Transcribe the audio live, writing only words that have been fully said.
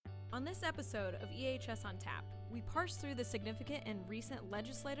On this episode of EHS on Tap, we parse through the significant and recent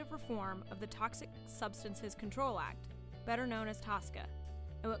legislative reform of the Toxic Substances Control Act, better known as TSCA,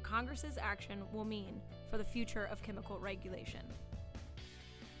 and what Congress's action will mean for the future of chemical regulation.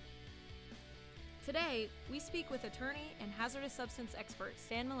 Today, we speak with attorney and hazardous substance expert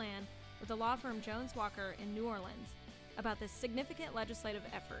Stan Milan with the law firm Jones Walker in New Orleans about this significant legislative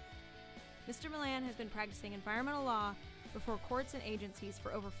effort. Mr. Milan has been practicing environmental law before courts and agencies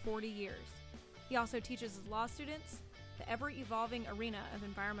for over 40 years. He also teaches his law students the ever-evolving arena of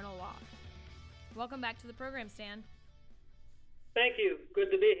environmental law. Welcome back to the program, Stan. Thank you. Good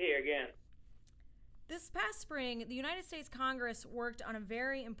to be here again. This past spring, the United States Congress worked on a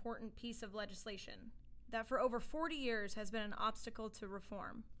very important piece of legislation that for over 40 years has been an obstacle to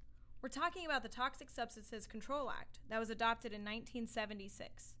reform. We're talking about the Toxic Substances Control Act that was adopted in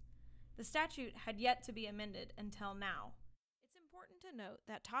 1976. The statute had yet to be amended until now. It's important to note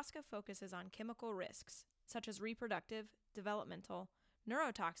that TSCA focuses on chemical risks, such as reproductive, developmental,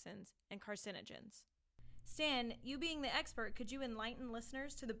 neurotoxins, and carcinogens. Stan, you being the expert, could you enlighten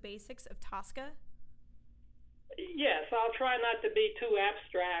listeners to the basics of TSCA? Yes, I'll try not to be too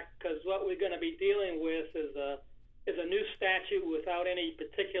abstract because what we're going to be dealing with is a new statute without any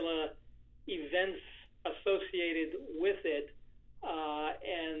particular events associated with it,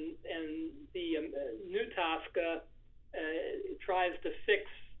 and the new TSCA tries to fix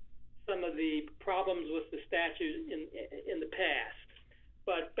some of the problems with the statute in the past.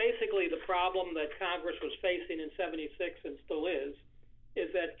 But basically, the problem that Congress was facing in '76 and still is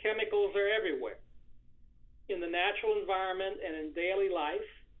that chemicals are everywhere in the natural environment and in daily life,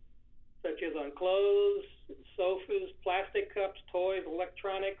 such as on clothes, sofas, plastic cups, toys,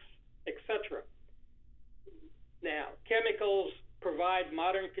 electronics, etc. Now, chemicals provide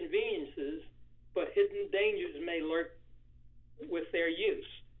modern conveniences, but hidden dangers may lurk with their use.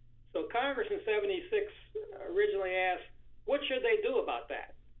 So Congress in '76 originally asked, what should they do about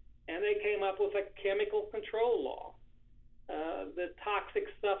that? And they came up with a chemical control law. The Toxic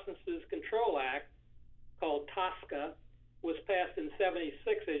Substances Control Act, called TSCA, was passed in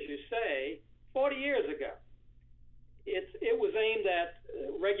 '76, as you say, 40 years ago. It was aimed at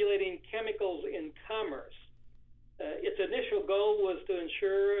regulating chemicals in commerce. Its initial goal was to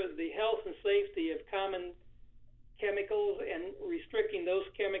ensure the health and safety of common chemicals and restricting those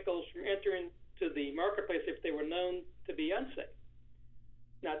chemicals from entering to the marketplace if they were known to be unsafe.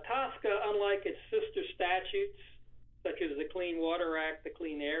 Now, TSCA, unlike its sister statutes, such as the Clean Water Act, the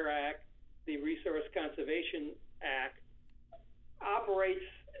Clean Air Act, the Resource Conservation Act, operates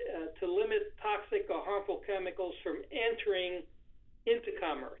to limit toxic or harmful chemicals from entering into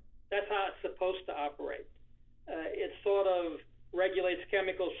commerce. That's how it's supposed to operate. It sort of regulates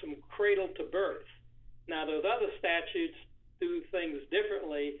chemicals from cradle to birth. Now, those other statutes do things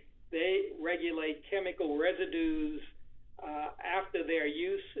differently. They regulate chemical residues after their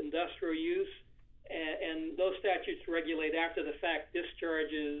use, industrial use, and those statutes regulate after the fact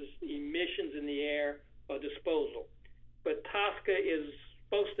discharges, emissions in the air, or disposal. But TSCA is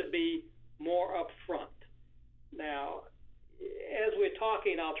supposed to be more upfront. Now, as we're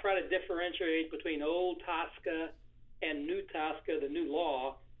talking, I'll try to differentiate between old TSCA and new TSCA, the new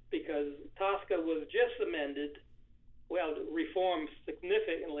law, because TSCA was just amended, reformed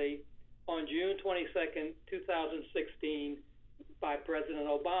significantly on June 22nd, 2016 by President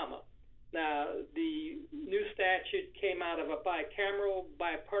Obama. Now, the new statute came out of a bicameral,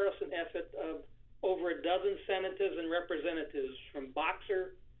 bipartisan effort of over a dozen senators and representatives from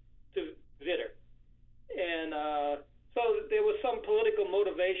Boxer to Vitter. And so there was some political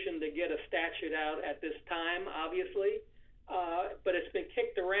motivation to get a statute out at this time, obviously, but it's been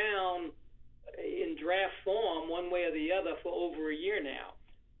kicked around in draft form one way or the other for over a year now.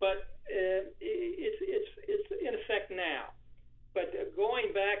 But it's in effect now. But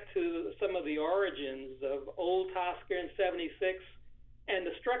going back to some of the origins of old TSCA in '76, and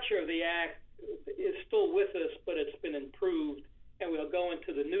the structure of the act is still with us, but it's been improved, and we'll go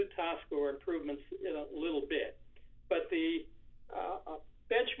into the new TSCA or improvements in a little bit. But the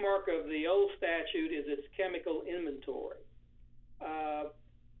benchmark of the old statute is its chemical inventory.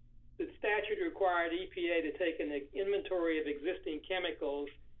 The statute required EPA to take an inventory of existing chemicals,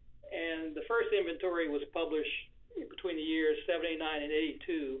 and the first inventory was published between the years '79 and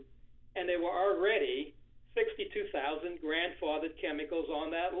 '82, and there were already 62,000 grandfathered chemicals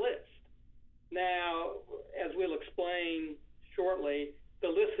on that list. Now, as we'll explain shortly, the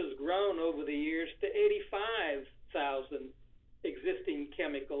list has grown over the years to 85,000 existing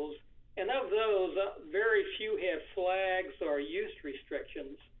chemicals, and of those, very few have flags or use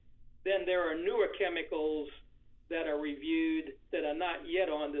restrictions. Then there are newer chemicals that are reviewed that are not yet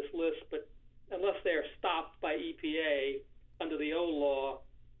on this list, but unless they're stopped by EPA under the old law,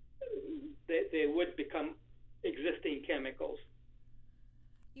 they would become existing chemicals.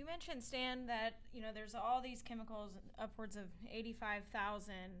 You mentioned, Stan, that there's all these chemicals, upwards of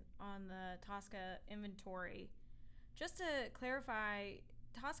 85,000 on the TSCA inventory. Just to clarify,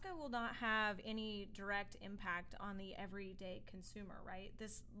 TSCA will not have any direct impact on the everyday consumer, right?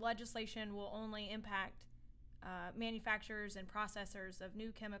 This legislation will only impact manufacturers and processors of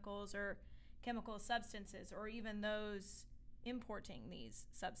new chemicals or chemical substances, or even those importing these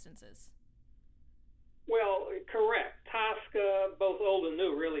substances. Well, correct. TSCA, both old and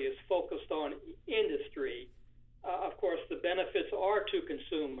new, really is focused on industry. Of course, the benefits are to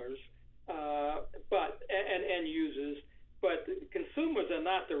consumers, and end users, but consumers are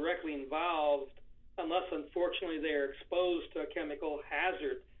not directly involved unless, unfortunately, they're exposed to a chemical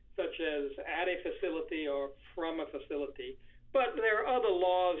hazard, such as at a facility or from a facility. But there are other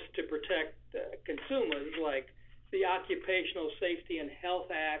laws to protect consumers, like the Occupational Safety and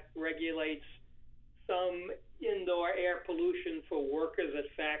Health Act regulates some indoor air pollution for workers at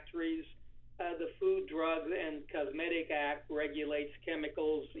factories. The Food, Drug, and Cosmetic Act regulates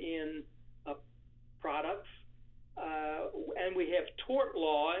chemicals in products. And we have tort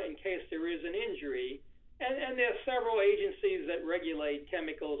law in case there is an injury. And there are several agencies that regulate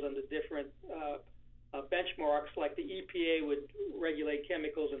chemicals under different benchmarks, like the EPA would regulate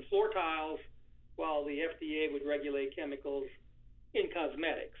chemicals in floor tiles, while the FDA would regulate chemicals in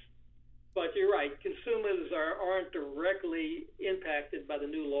cosmetics. But you're right, consumers aren't directly impacted by the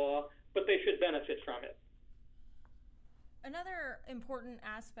new law, but they should benefit from it. Another important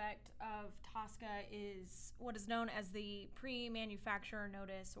aspect of TSCA is what is known as the Pre-Manufacturer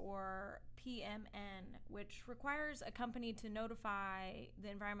Notice, or PMN, which requires a company to notify the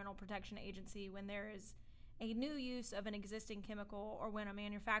Environmental Protection Agency when there is a new use of an existing chemical, or when a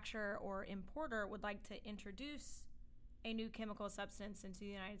manufacturer or importer would like to introduce a new chemical substance into the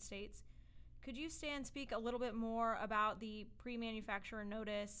United States. Could you, Stan, speak a little bit more about the Pre-Manufacturer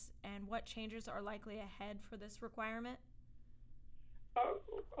Notice and what changes are likely ahead for this requirement?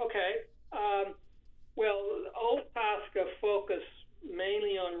 Okay. Well, old TSCA focused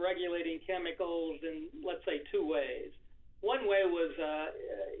mainly on regulating chemicals in, let's say, two ways. One way was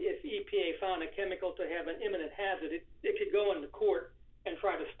if EPA found a chemical to have an imminent hazard, it could go into court and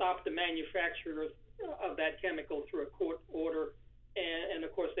try to stop the manufacturer of that chemical through a court order, and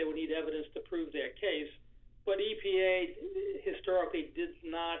of course they would need evidence to prove their case. But EPA historically did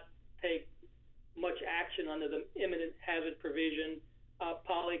not take much action under the imminent hazard provision.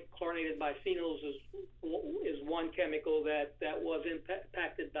 Polychlorinated biphenyls is one chemical that was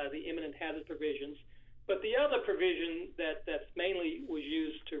impacted by the imminent hazard provisions. But the other provision that mainly was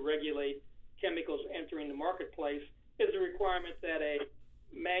used to regulate chemicals entering the marketplace is a requirement that a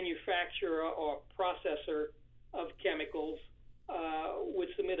manufacturer or processor of chemicals would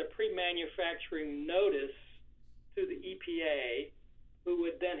submit a pre-manufacturing notice to the EPA, who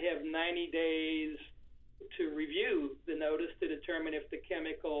would then have 90 days to review the notice to determine if the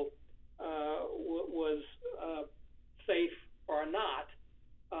chemical was safe or not.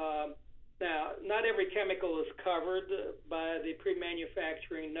 Now, not every chemical is covered by the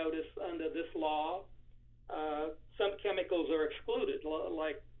pre-manufacturing notice under this law. Some chemicals are excluded,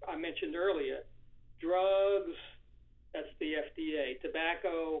 like I mentioned earlier. Drugs, that's the FDA.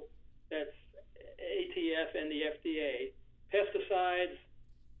 Tobacco, that's ATF and the FDA. Pesticides,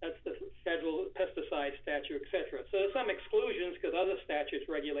 that's the federal pesticide statute, et cetera. So there's some exclusions because other statutes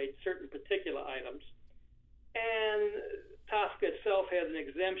regulate certain particular items. And TSCA itself has an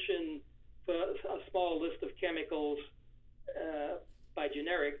exemption for a small list of chemicals by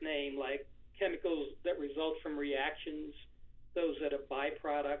generic name, like chemicals that result from reactions, those that are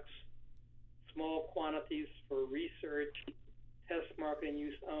byproducts, small quantities for research, test marketing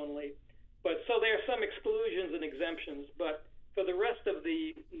use only. But so there are some exclusions and exemptions, but for the rest of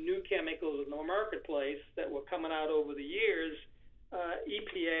the new chemicals in the marketplace that were coming out over the years,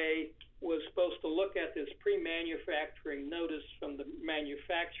 EPA was supposed to look at this pre-manufacturing notice from the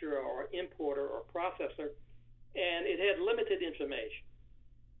manufacturer or importer or processor, and it had limited information.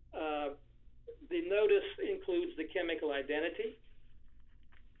 The notice includes the chemical identity,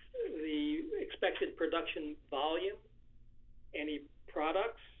 the expected production volume, any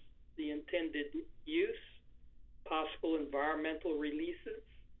products, the intended use, possible environmental releases,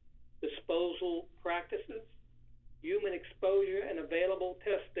 disposal practices, human exposure, and available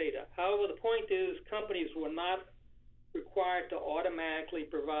test data. However, the point is companies were not required to automatically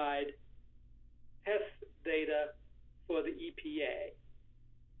provide test data for the EPA.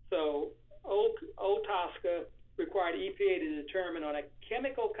 So old TSCA required EPA to determine on a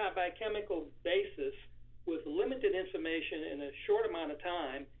chemical by chemical basis with limited information in a short amount of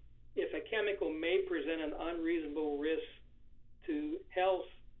time if a chemical may present an unreasonable risk to health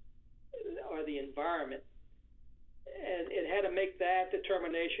or the environment. And it had to make that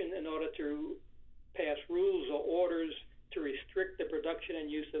determination in order to pass rules or orders to restrict the production and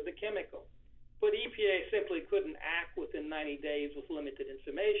use of the chemical. But EPA simply couldn't act within 90 days with limited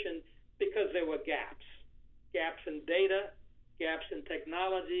information because there were gaps in data, gaps in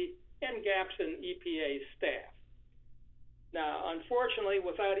technology, and gaps in EPA staff. Now, unfortunately,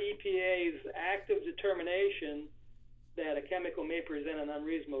 without EPA's active determination that a chemical may present an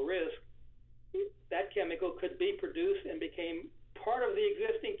unreasonable risk, that chemical could be produced and became part of the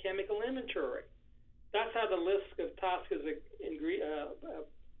existing chemical inventory. That's how the list of TSCA's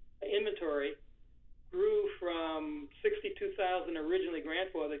inventory grew from 62,000 originally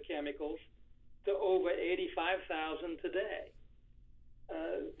grandfathered chemicals to over 85,000 today.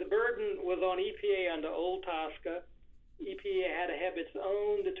 The burden was on EPA under old TSCA. EPA had to have its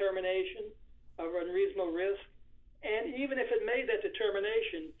own determination of unreasonable risk, and even if it made that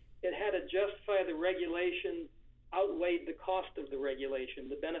determination, it had to justify the regulation outweighed the cost of the regulation.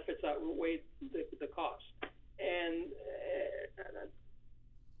 The benefits outweighed the cost. And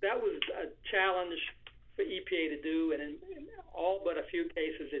that was a challenge for EPA to do, and in all but a few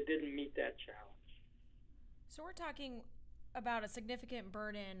cases, it didn't meet that challenge. So we're talking about a significant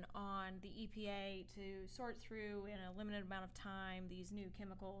burden on the EPA to sort through in a limited amount of time these new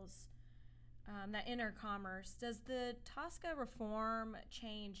chemicals that enter commerce. Does the TSCA reform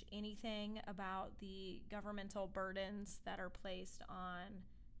change anything about the governmental burdens that are placed on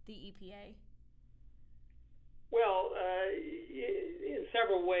the EPA? Well, in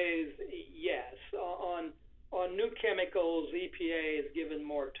several ways, yes. On new chemicals, EPA is given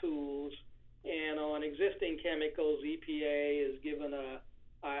more tools, and on existing chemicals, EPA is given a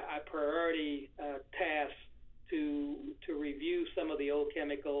priority task to review some of the old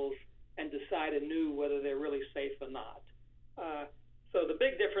chemicals and decide anew whether they're really safe or not. So the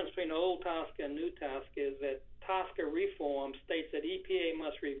big difference between old TSCA and new TSCA is that TSCA reform states that EPA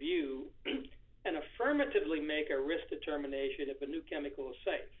must review and affirmatively make a risk determination if a new chemical is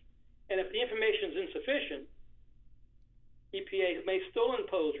safe. And if the information is insufficient, EPA may still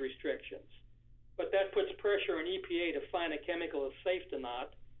impose restrictions, but that puts pressure on EPA to find a chemical is safe or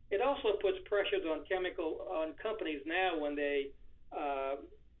not. It also puts pressures on companies now when they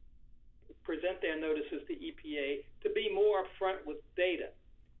present their notices to EPA to be more upfront with data.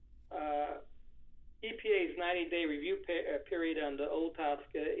 EPA's 90-day review period under old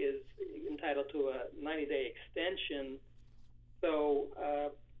TSCA is entitled to a 90-day extension. So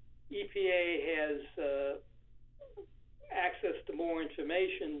EPA has access to more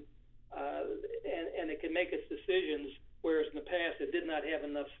information and it can make its decisions, whereas in the past it did not have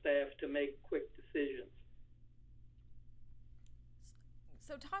enough staff to make quick decisions.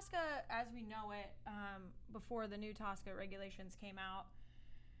 So TSCA, as we know it, before the new TSCA regulations came out,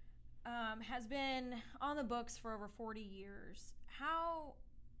 has been on the books for over 40 years. How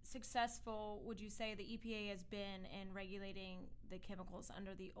successful would you say the EPA has been in regulating the chemicals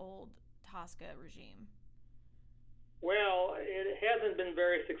under the old TSCA regime? Well, it hasn't been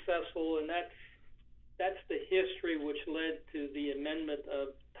very successful, and that's the history which led to the amendment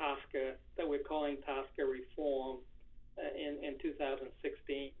of TSCA that we're calling TSCA reform in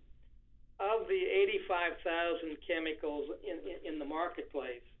 2016. Of the 85,000 chemicals in the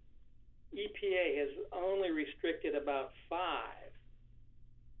marketplace, EPA has only restricted about 5: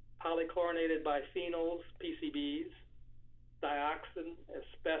 polychlorinated biphenyls, PCBs, dioxin,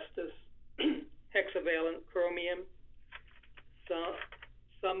 asbestos, hexavalent chromium,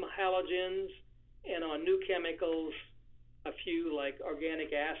 some halogens, and on new chemicals, a few like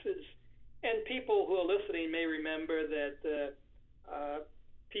organic acids. And people who are listening may remember that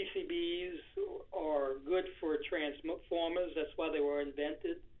PCBs are good for transformers. That's why they were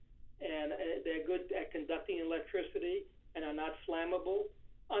invented. And they're good at conducting electricity and are not flammable.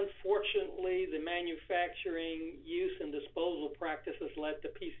 Unfortunately, the manufacturing, use, and disposal practices led to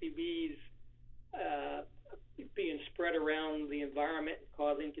PCBs being spread around the environment,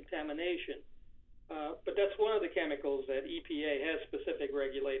 causing contamination. But that's one of the chemicals that EPA has specific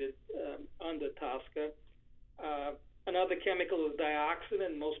regulated under TSCA. Another chemical is dioxin,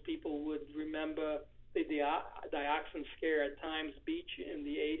 and most people would remember the dioxin scare at Times Beach in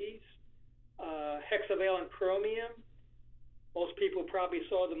the 80s. Hexavalent chromium. Most people probably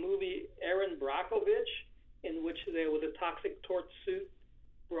saw the movie Erin Brockovich, in which there was a toxic torch suit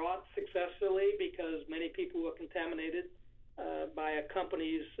brought successfully because many people were contaminated by a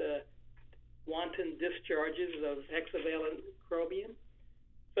company's wanton discharges of hexavalent chromium.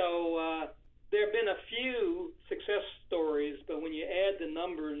 So there have been a few success stories, but when you add the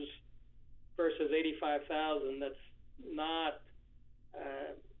numbers versus 85,000, that's not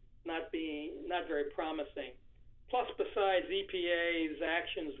very promising. Plus, besides EPA's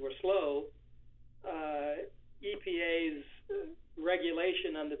actions were slow, EPA's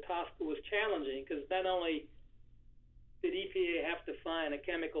regulation under TSCA was challenging because not only did EPA have to find a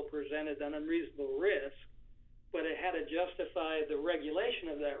chemical presented an unreasonable risk, but it had to justify the regulation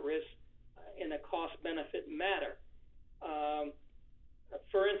of that risk in a cost-benefit matter.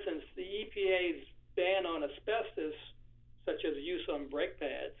 For instance, the EPA's ban on asbestos, such as use on brake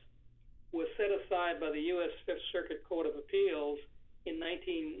pads, was set aside by the U.S. Fifth Circuit Court of Appeals in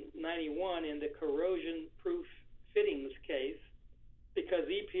 1991 in the corrosion-proof fittings case because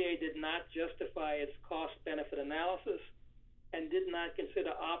EPA did not justify its cost-benefit analysis and did not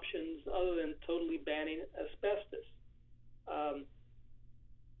consider options other than totally banning asbestos.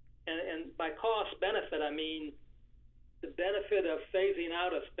 And by cost-benefit, I mean the benefit of phasing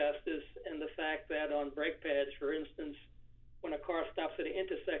out asbestos and the fact that on brake pads, for instance, when a car stops at an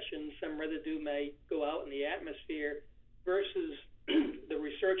intersection, some residue may go out in the atmosphere versus the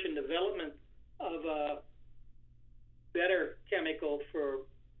research and development of a better chemical for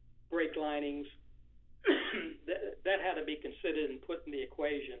brake linings. that had to be considered and put in the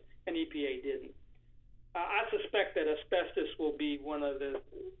equation, and EPA didn't. I suspect that asbestos will be one of the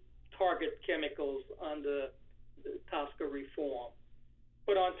target chemicals under the TSCA reform.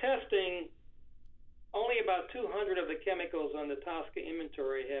 But on testing, only about 200 of the chemicals on the TSCA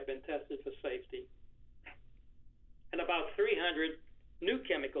inventory have been tested for safety, and about 300 new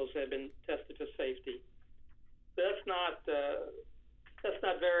chemicals have been tested for safety. That's not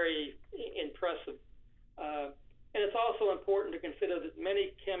very impressive. And it's also important to consider that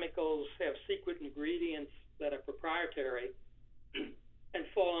many chemicals have secret ingredients that are proprietary and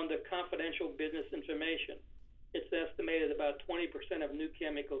fall under confidential business information. It's estimated about 20% of new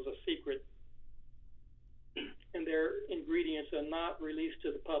chemicals are secret, and their ingredients are not released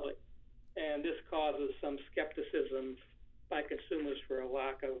to the public. And this causes some skepticism by consumers for a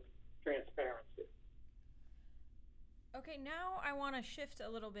lack of transparency. Okay, now I want to shift a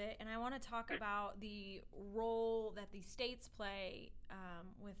little bit, and I want to talk about the role that the states play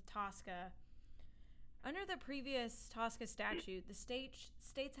with TSCA. Under the previous TSCA statute, the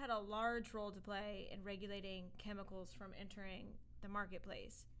states had a large role to play in regulating chemicals from entering the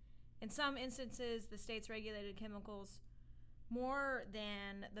marketplace. In some instances, the states regulated chemicals more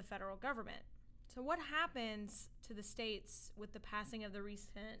than the federal government. So what happens to the states with the passing of the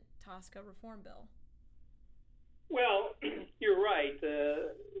recent TSCA reform bill? Well, you're right.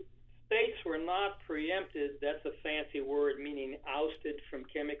 States were not preempted, that's a fancy word meaning ousted from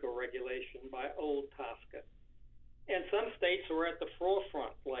chemical regulation by old TSCA. And some states were at the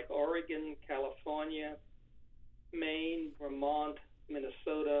forefront, like Oregon, California, Maine, Vermont,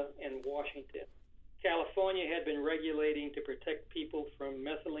 Minnesota, and Washington. California had been regulating to protect people from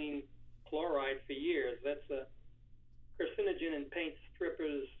methylene chloride for years. That's a carcinogen in paint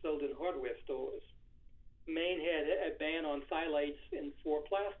strippers sold in hardware stores. Maine had a ban on phthalates in 4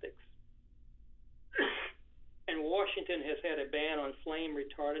 plastics. And Washington has had a ban on flame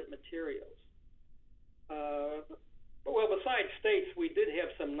retardant materials. Well, besides states, we did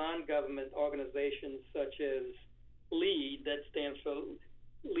have some non-government organizations such as LEED, that stands for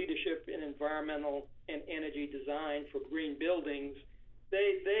Leadership in Environmental and Energy Design for Green Buildings.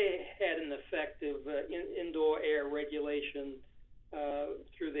 They had an effective indoor air regulation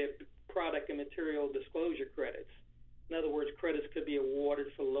through their product and material disclosure credits. In other words, credits could be awarded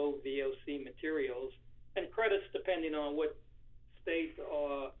for low VOC materials, and credits, depending on what state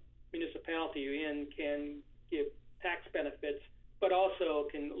or municipality you're in, can give tax benefits, but also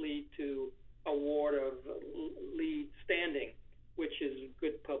can lead to award of LEED standing, which is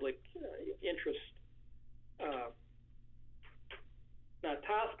good public interest. Now,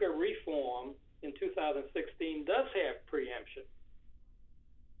 TSCA reform in 2016 does have preemption,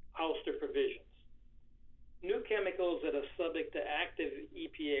 ouster provisions. New chemicals that are subject to active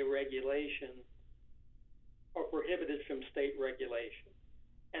EPA regulation are prohibited from state regulation.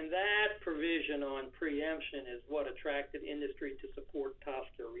 And that provision on preemption is what attracted industry to support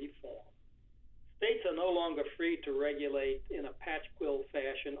TSCA reform. States are no longer free to regulate in a patch quill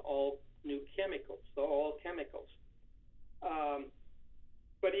fashion all new chemicals, so all chemicals.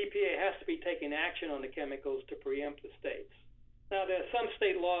 But EPA has to be taking action on the chemicals to preempt the states. Now, there are some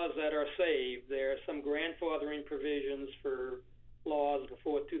state laws that are saved. There are some grandfathering provisions for laws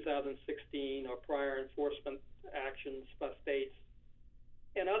before 2016 or prior enforcement actions by states.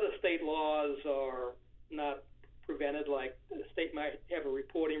 And other state laws are not prevented, like the state might have a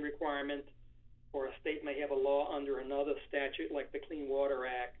reporting requirement, or a state may have a law under another statute like the Clean Water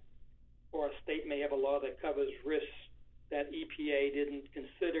Act, or a state may have a law that covers risks that EPA didn't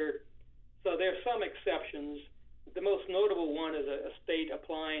consider. So there are some exceptions. The most notable one is a state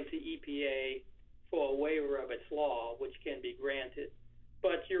applying to EPA for a waiver of its law, which can be granted.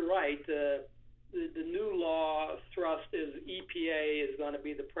 But you're right, the new law thrust is EPA is going to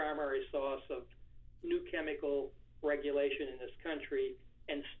be the primary source of new chemical regulation in this country,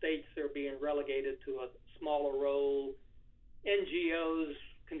 and states are being relegated to a smaller role. NGOs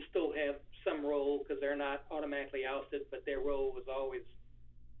can still have some role because they're not automatically ousted, but their role was always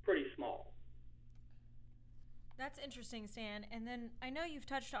pretty small. That's interesting, Stan. And then I know you've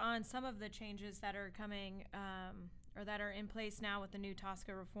touched on some of the changes that are coming or that are in place now with the new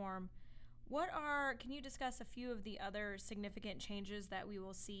TSCA reform. Can you discuss a few of the other significant changes that we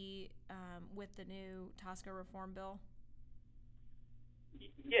will see with the new TSCA reform bill?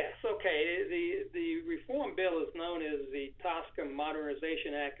 Yes, okay. The reform bill is known as the TSCA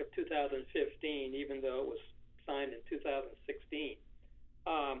Modernization Act of 2015, even though it was signed in 2016.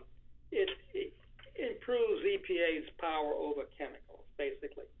 It improves EPA's power over chemicals,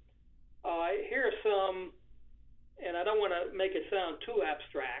 basically. Here are some, and I don't want to make it sound too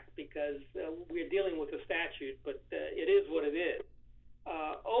abstract because we're dealing with a statute, but it is what it is.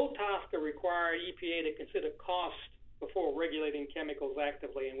 Old TSCA required EPA to consider cost before regulating chemicals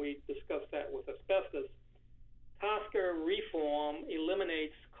actively, and we discussed that with asbestos. TSCA reform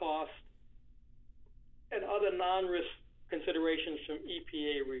eliminates cost and other non-risk considerations from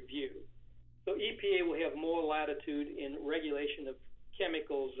EPA review. So EPA will have more latitude in regulation of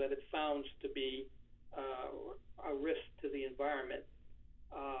chemicals that it found to be a risk to the environment.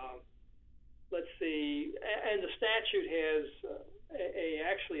 Let's see, and the statute has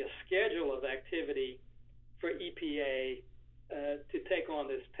actually a schedule of activity for EPA to take on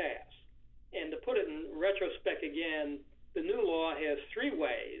this task. And to put it in retrospect again, the new law has three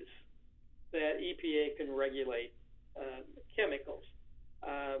ways that EPA can regulate chemicals.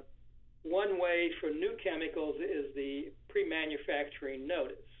 One way for new chemicals is the pre-manufacturing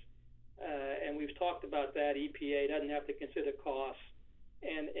notice. And we've talked about that. EPA doesn't have to consider costs,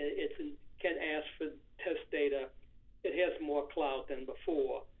 and it can ask for test data. It has more clout than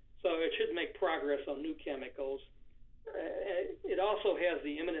before. So it should make progress on new chemicals. It also has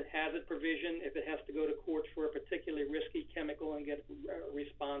the imminent hazard provision if it has to go to court for a particularly risky chemical and get a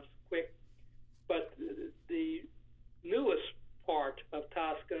response quick. But the newest part of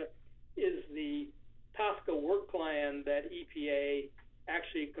TSCA is the TSCA work plan that EPA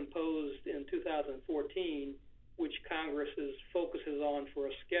actually composed in 2014, which Congress focuses on for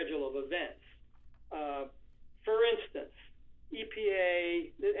a schedule of events. For instance,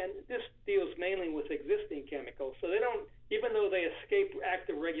 EPA, and this deals mainly with existing chemicals, so they don't, even though they escape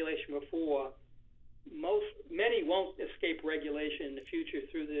active regulation before, many won't escape regulation in the future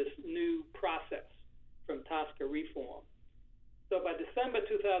through this new process from TSCA reform. So by December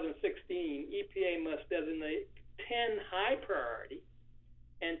 2016, EPA must designate 10 high priority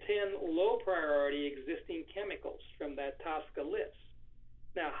and 10 low priority existing chemicals from that TSCA list.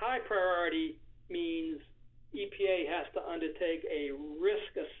 Now, high priority means EPA has to undertake a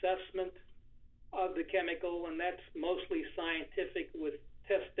risk assessment of the chemical, and that's mostly scientific with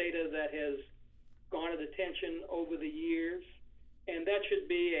test data that has garnered attention over the years. And that should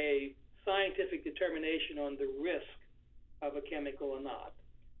be a scientific determination on the risk of a chemical or not.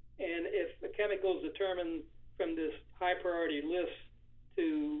 And if the chemical is determined from this high priority list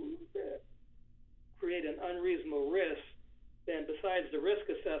to create an unreasonable risk, then besides the risk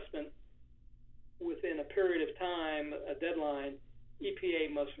assessment, within a period of time, a deadline,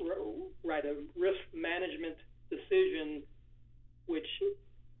 EPA must write a risk management decision which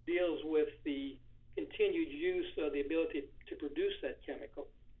deals with the continued use or the ability to produce that chemical.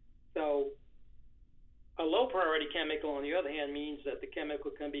 So a low priority chemical, on the other hand, means that the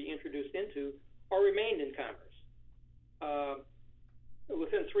chemical can be introduced into or remained in commerce.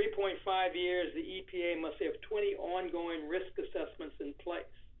 Within 3.5 years, the EPA must have 20 ongoing risk assessments in place.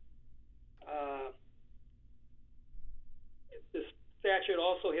 This statute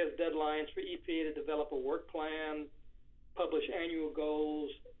also has deadlines for EPA to develop a work plan, publish annual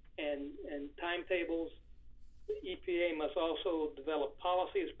goals, and timetables. The EPA must also develop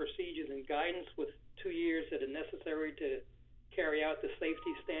policies, procedures, and guidance with 2 years that are necessary to carry out the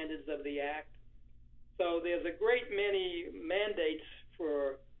safety standards of the Act. So there's a great many mandates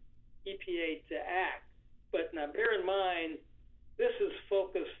for EPA to act. But now bear in mind, this is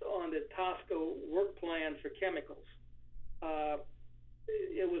focused on the TSCA work plan for chemicals.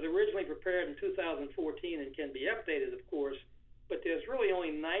 it was originally prepared in 2014 and can be updated, of course, but there's really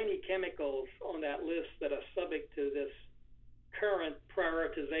only 90 chemicals on that list that are subject to this current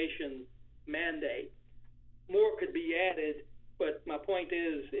prioritization mandate. More could be added, but my point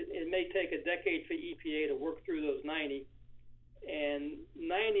is it may take a decade for EPA to work through those 90, and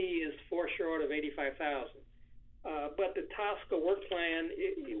 90 is far short of 85,000. But the TSCA work plan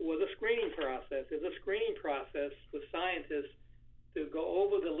was a screening process. It was a screening process with scientists to go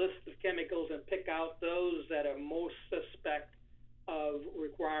over the list of chemicals and pick out those that are most suspect of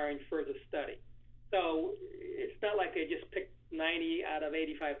requiring further study. So it's not like they just picked 90 out of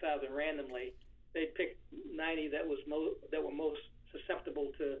 85,000 randomly. They picked 90 that were most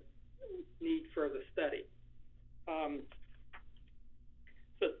susceptible to need further study.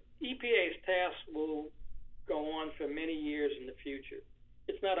 So EPA's task will go on for many years in the future.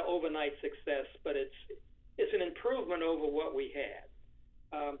 It's not an overnight success, but it's an improvement over what we had.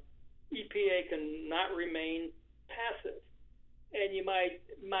 EPA cannot remain passive. And you might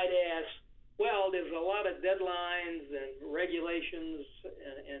ask, well, there's a lot of deadlines and regulations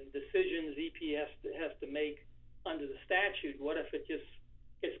and decisions EPA has to make under the statute. What if it just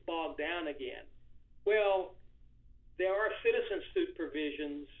gets bogged down again? Well, there are citizen suit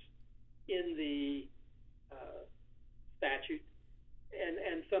provisions in the statute,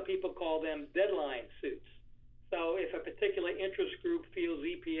 and some people call them deadline suits. So if a particular interest group feels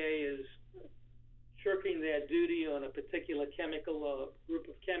EPA is shirking their duty on a particular chemical or group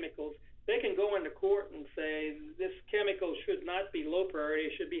of chemicals, they can go into court and say this chemical should not be low priority,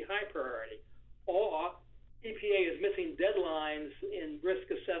 it should be high priority. Or EPA is missing deadlines in risk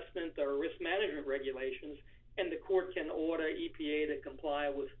assessment or risk management regulations, and the court can order EPA to comply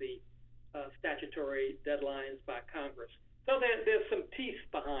with the statutory deadlines by Congress. So there's some teeth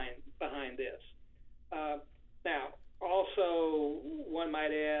behind this. Now, also, one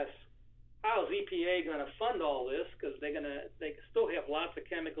might ask, how is EPA going to fund all this? Because they still have lots of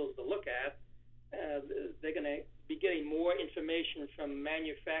chemicals to look at. They're going to be getting more information from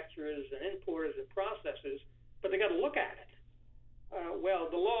manufacturers and importers and processors, but they got to look at it. Well,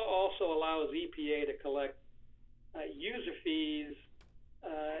 the law also allows EPA to collect user fees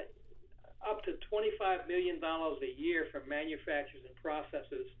up to $25 million a year from manufacturers and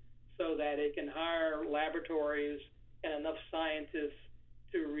processors, so that it can hire laboratories and enough scientists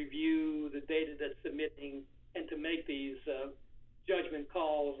to review the data that's submitting and to make these judgment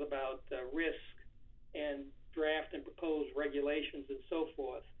calls about risk and draft and propose regulations and so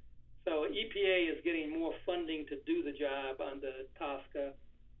forth. So EPA is getting more funding to do the job under TSCA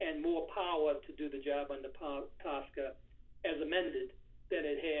and more power to do the job under TSCA as amended than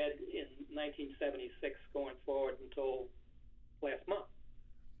it had in 1976 going forward until last month.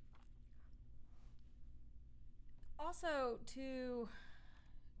 Also, to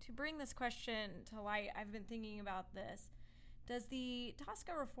bring this question to light, I've been thinking about this. Does the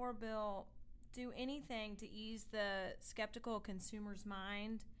TSCA reform bill do anything to ease the skeptical consumer's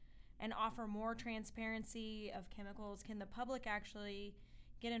mind and offer more transparency of chemicals? Can the public actually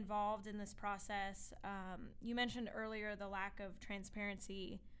get involved in this process? You mentioned earlier the lack of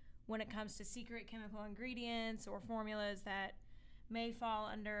transparency when it comes to secret chemical ingredients or formulas that may fall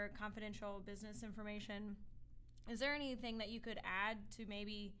under confidential business information. Is there anything that you could add to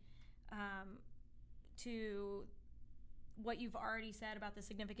maybe to what you've already said about the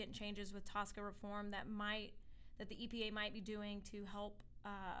significant changes with TSCA reform that the EPA might be doing to help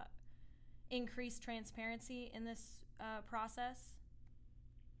increase transparency in this process?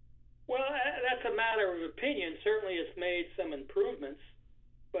 Well, that's a matter of opinion. Certainly it's made some improvements,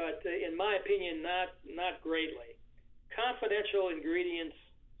 but in my opinion, not greatly. Confidential ingredients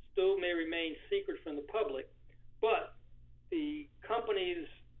still may remain secret from the public, but the companies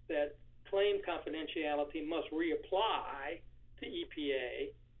that claim confidentiality must reapply to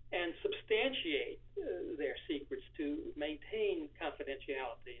EPA and substantiate their secrets to maintain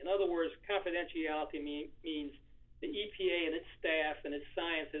confidentiality. In other words, confidentiality means the EPA and its staff and its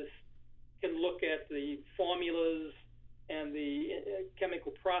scientists can look at the formulas and the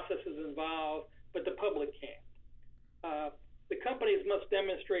chemical processes involved, but the public can't. The companies must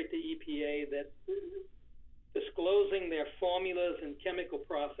demonstrate to EPA that disclosing their formulas and chemical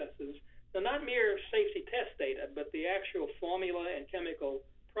processes, they're not mere safety test data, but the actual formula and chemical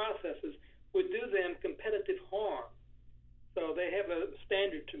processes would do them competitive harm. So they have a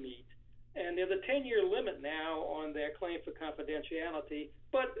standard to meet. And there's a 10-year limit now on their claim for confidentiality,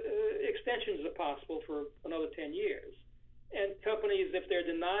 but extensions are possible for another 10 years. And companies, if they're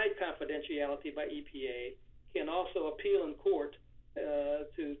denied confidentiality by EPA, can also appeal in court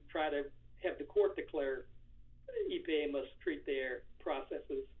to try to have the court declare EPA must treat their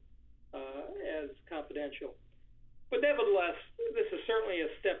processes as confidential. But nevertheless, this is certainly a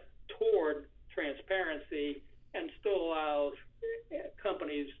step toward transparency and still allows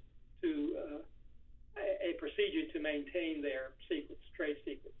companies to a procedure to maintain their secrets, trade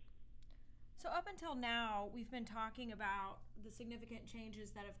secrets. So up until now, we've been talking about the significant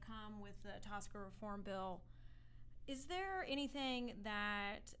changes that have come with the TSCA reform bill. Is there anything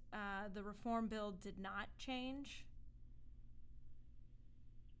that the reform bill did not change?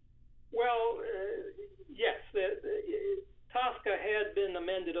 Well, yes. TSCA had been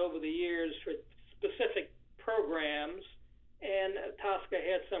amended over the years for specific programs, and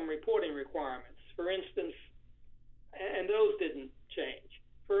TSCA had some reporting requirements. For instance, and those didn't change.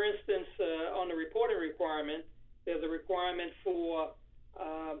 For instance, on the reporting requirement, there's a requirement for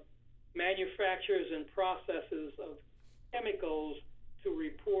manufacturers and processors of chemicals to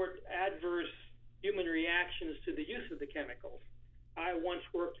report adverse human reactions to the use of the chemicals. I once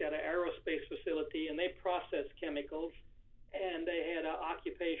worked at an aerospace facility, and they processed chemicals, and they had an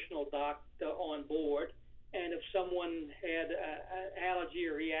occupational doctor on board. And if someone had an allergy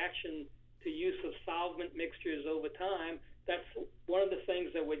or reaction to use of solvent mixtures over time, that's one of the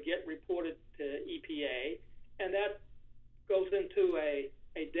things that would get reported to EPA, and that goes into a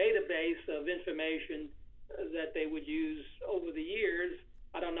database of information that they would use over the years.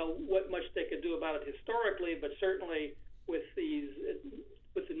 I don't know what much they could do about it historically, but certainly with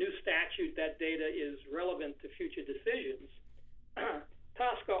the new statute, that data is relevant to future decisions.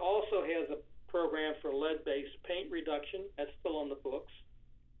 TSCA also has a program for lead-based paint reduction. That's still on the books.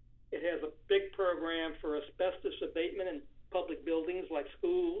 It has a big program for asbestos abatement in public buildings like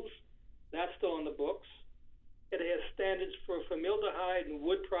schools. That's still on the books. It has standards for formaldehyde and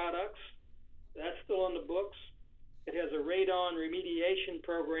wood products. That's still on the books. It has a radon remediation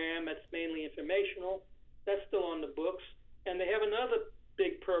program that's mainly informational. That's still on the books. And they have another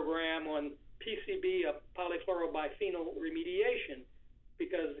big program on PCB, polychlorobiphenyl remediation,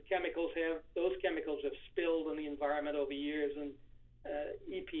 because those chemicals have spilled in the environment over years, and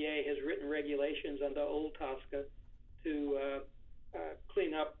EPA has written regulations under old TSCA to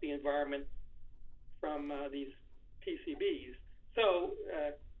clean up the environment from these PCBs. So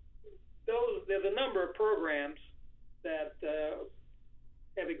there's a number of programs that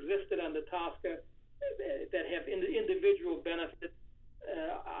have existed under TSCA that have individual benefits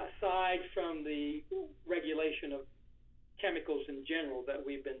aside from the regulation of chemicals in general that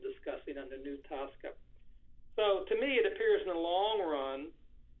we've been discussing under new TSCA. So to me, it appears in the long run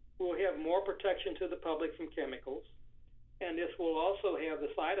we'll have more protection to the public from chemicals, and this will also have the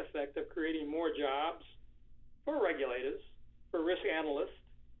side effect of creating more jobs for regulators, for risk analysts,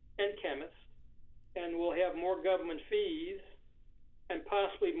 and chemists, and we'll have more government fees and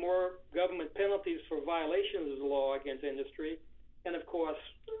possibly more government penalties for violations of the law against industry. And of course,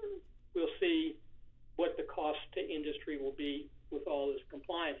 we'll see what the cost to industry will be with all this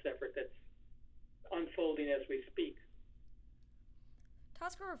compliance effort that's unfolding as we speak.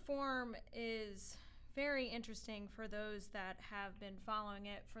 TSCA reform is very interesting for those that have been following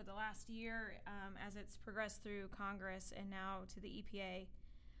it for the last year as it's progressed through Congress and now to the EPA.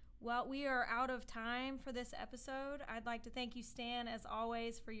 Well, we are out of time for this episode. I'd like to thank you, Stan, as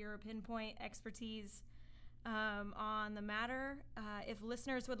always, for your pinpoint expertise on the matter. If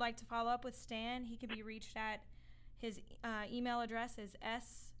listeners would like to follow up with Stan, he can be reached at his email address is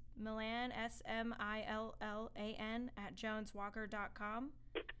smillan, SMILLAN, @joneswalker.com.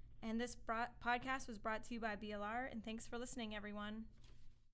 And this podcast was brought to you by BLR, and thanks for listening, everyone.